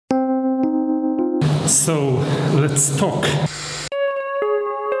So let's talk.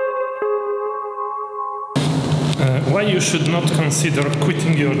 Why you should not consider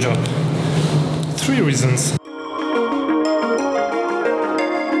quitting your job? 3 reasons.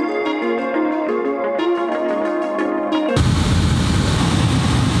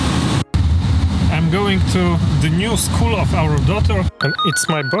 I'm going to the new school of our daughter, and it's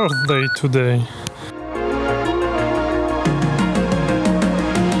my birthday today.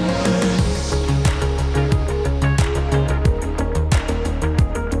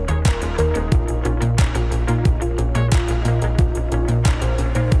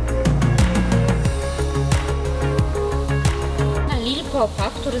 Popa,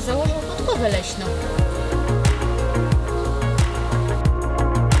 który założył podkowę leśną.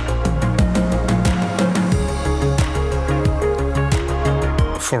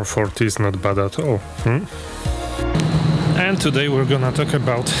 .440 is not bad at all. And today we're gonna talk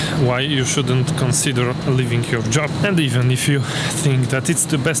about why you shouldn't consider leaving your job. And even if you think that it's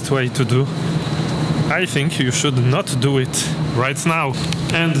the best way to do, I think you should not do it right now,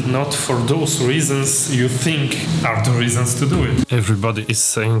 and not for those reasons you think are the reasons to do it. Everybody is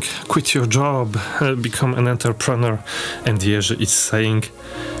saying, quit your job, become an entrepreneur, and Jerzy is saying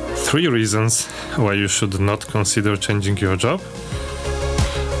 3 reasons why you should not consider changing your job.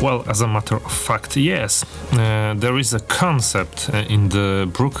 Well, as a matter of fact, yes. There is a concept in the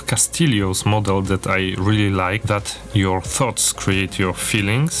Brooke Castillo's model that I really like, that your thoughts create your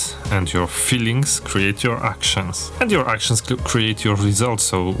feelings, and your feelings create your actions. And your actions create your results,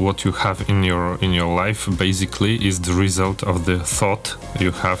 so what you have in your life basically is the result of the thought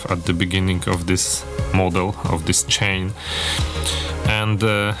you have at the beginning of this model, of this chain. And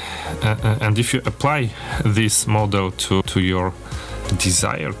if you apply this model to your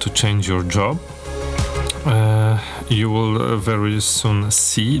desire to change your job, you will very soon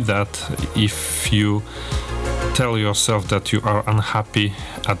see that if you tell yourself that you are unhappy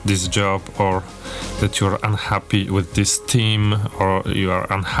at this job, or that you are unhappy with this team, or you are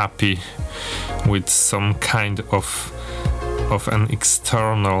unhappy with some kind of an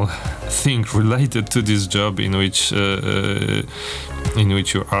external thing related to this job in which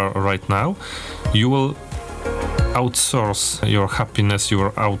you are right now, you will outsource your happiness, you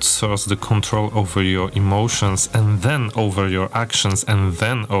will outsource the control over your emotions, and then over your actions, and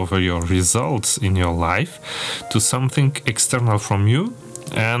then over your results in your life to something external from you,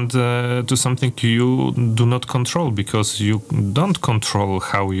 and to something you do not control, because you don't control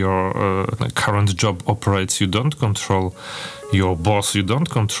how your current job operates, you don't control your boss, you don't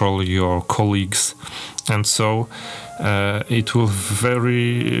control your colleagues, and so it will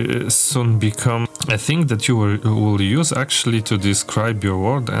very soon become a thing that you will use actually to describe your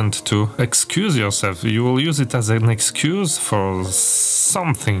world and to excuse yourself. You will use it as an excuse for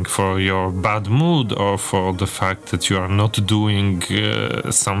something, for your bad mood, or for the fact that you are not doing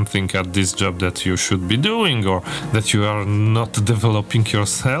something at this job that you should be doing, or that you are not developing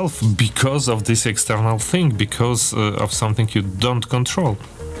yourself because of this external thing, because of something you don't control.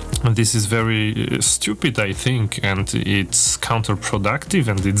 And this is very stupid, I think, and it's counterproductive,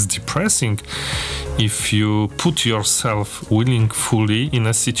 and it's depressing if you put yourself willingly in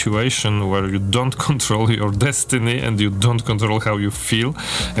a situation where you don't control your destiny, and you don't control how you feel,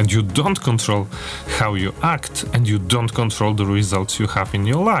 and you don't control how you act, and you don't control the results you have in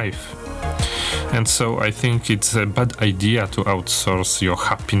your life. And so I think it's a bad idea to outsource your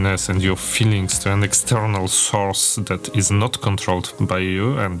happiness and your feelings to an external source that is not controlled by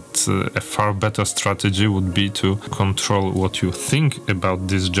you, and a far better strategy would be to control what you think about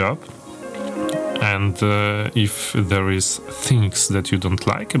this job. And if there is things that you don't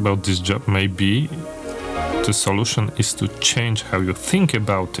like about this job, maybe the solution is to change how you think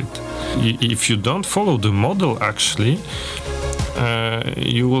about it. If you don't follow the model, actually,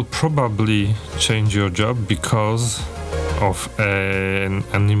 you will probably change your job because of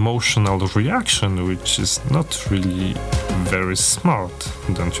an emotional reaction, which is not really very smart,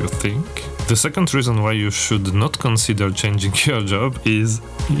 don't you think? The second reason why you should not consider changing your job is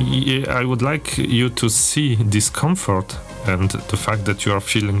I would like you to see discomfort and the fact that you are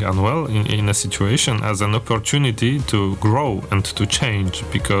feeling unwell in a situation as an opportunity to grow and to change,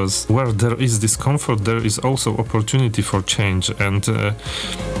 because where there is discomfort, there is also opportunity for change. And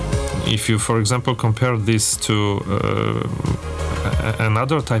if you, for example, compare this to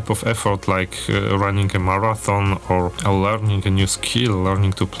another type of effort, like running a marathon or learning a new skill,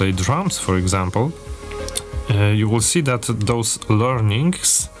 learning to play drums, for example, you will see that those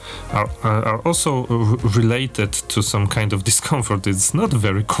learnings are also related to some kind of discomfort. It's not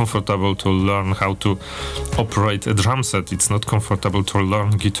very comfortable to learn how to operate a drum set. It's not comfortable to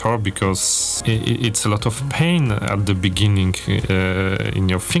learn guitar because it's a lot of pain at the beginning in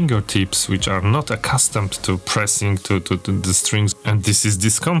your fingertips, which are not accustomed to pressing to the strings, and this is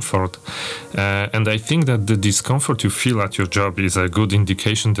discomfort. And I think that the discomfort you feel at your job is a good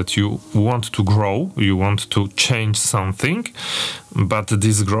indication that you want to grow, you want to change something, but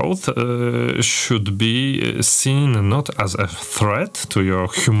this growth should be seen not as a threat to your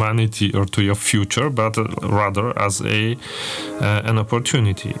humanity or to your future, but rather as an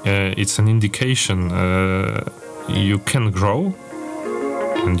opportunity. It's an indication you can grow,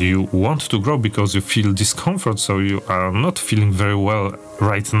 and you want to grow because you feel discomfort, so you are not feeling very well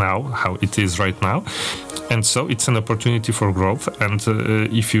right now, how it is right now. And so it's an opportunity for growth, and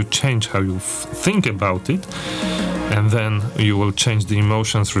if you change how you think about it, and then you will change the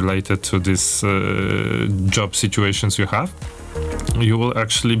emotions related to these job situations you have, you will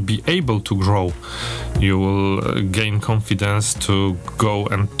actually be able to grow. You will gain confidence to go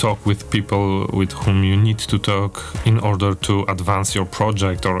and talk with people with whom you need to talk in order to advance your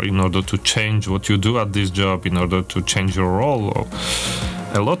project, or in order to change what you do at this job, in order to change your role.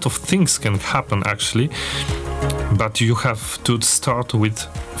 A lot of things can happen actually, but you have to start with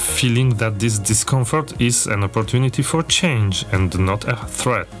feeling that this discomfort is an opportunity for change and not a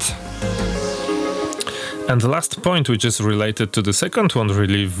threat. And the last point, which is related to the second one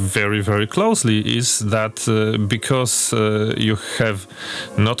really very, very closely, is that because you have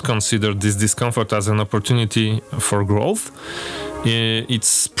not considered this discomfort as an opportunity for growth,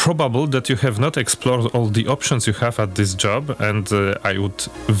 it's probable that you have not explored all the options you have at this job, and I would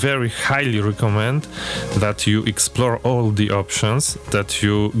very highly recommend that you explore all the options, that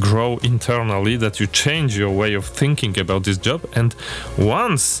you grow internally, that you change your way of thinking about this job. And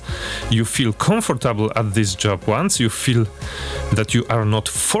once you feel comfortable at this job, once you feel that you are not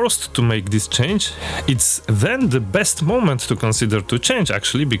forced to make this change, it's then the best moment to consider to change,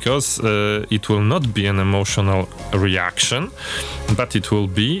 actually, because it will not be an emotional reaction, but it will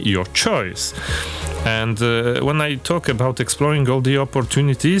be your choice. And when I talk about exploring all the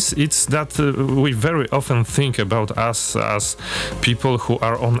opportunities, it's that we very often think about us as people who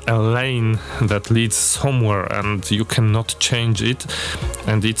are on a lane that leads somewhere, and you cannot change it.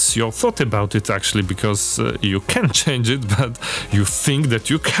 And it's your thought about it, actually, because you can change it, but you think that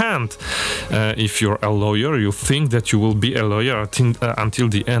you can't. If you're a lawyer, you think that you will be a lawyer until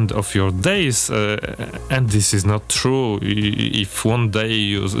the end of your days, and this is not true. If one day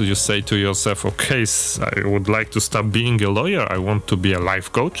you say to yourself, okay, I would like to stop being a lawyer, I want to be a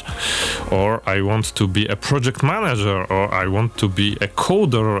life coach, or I want to be a project manager, or I want to be a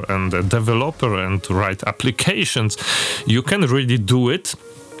coder and a developer and to write applications, you can really do it.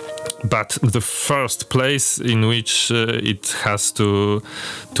 But the first place in which it has to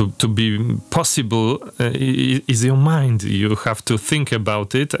be possible is your mind. You have to think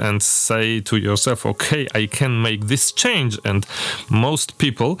about it and say to yourself, okay, I can make this change. And most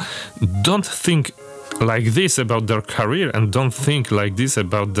people don't think like this about their career and don't think like this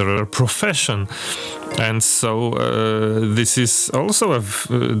about their profession. And so this is also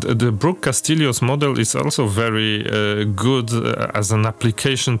the Brooke Castillo's model is also very good as an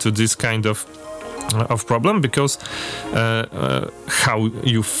application to this kind of problem, because how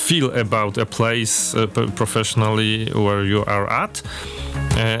you feel about a place professionally where you are at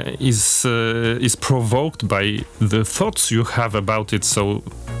is provoked by the thoughts you have about it. So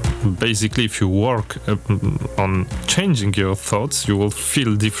basically, if you work on changing your thoughts, you will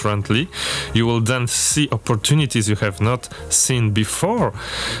feel differently. You will then see opportunities you have not seen before,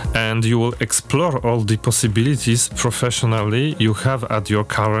 and you will explore all the possibilities professionally you have at your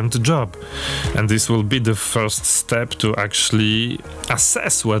current job. And this will be the first step to actually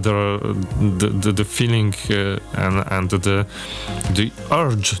assess whether the feeling and the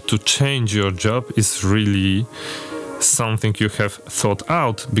urge to change your job is really something you have thought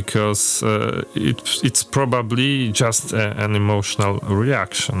out, because it's probably just an emotional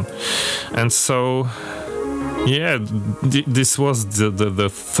reaction. And so this was the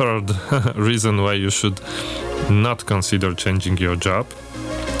third reason why you should not consider changing your job.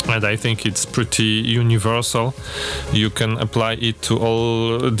 And I think it's pretty universal. You can apply it to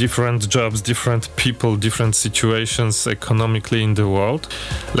all different jobs, different people, different situations economically in the world.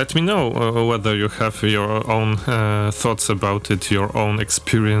 Let me know whether you have your own thoughts about it, your own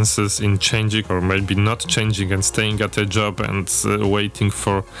experiences in changing or maybe not changing and staying at a job and waiting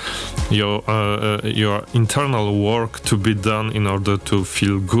for your internal work to be done in order to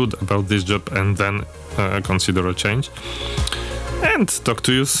feel good about this job and then consider a change. and talk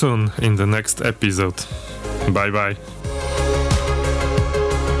to you soon in the next episode. Bye bye.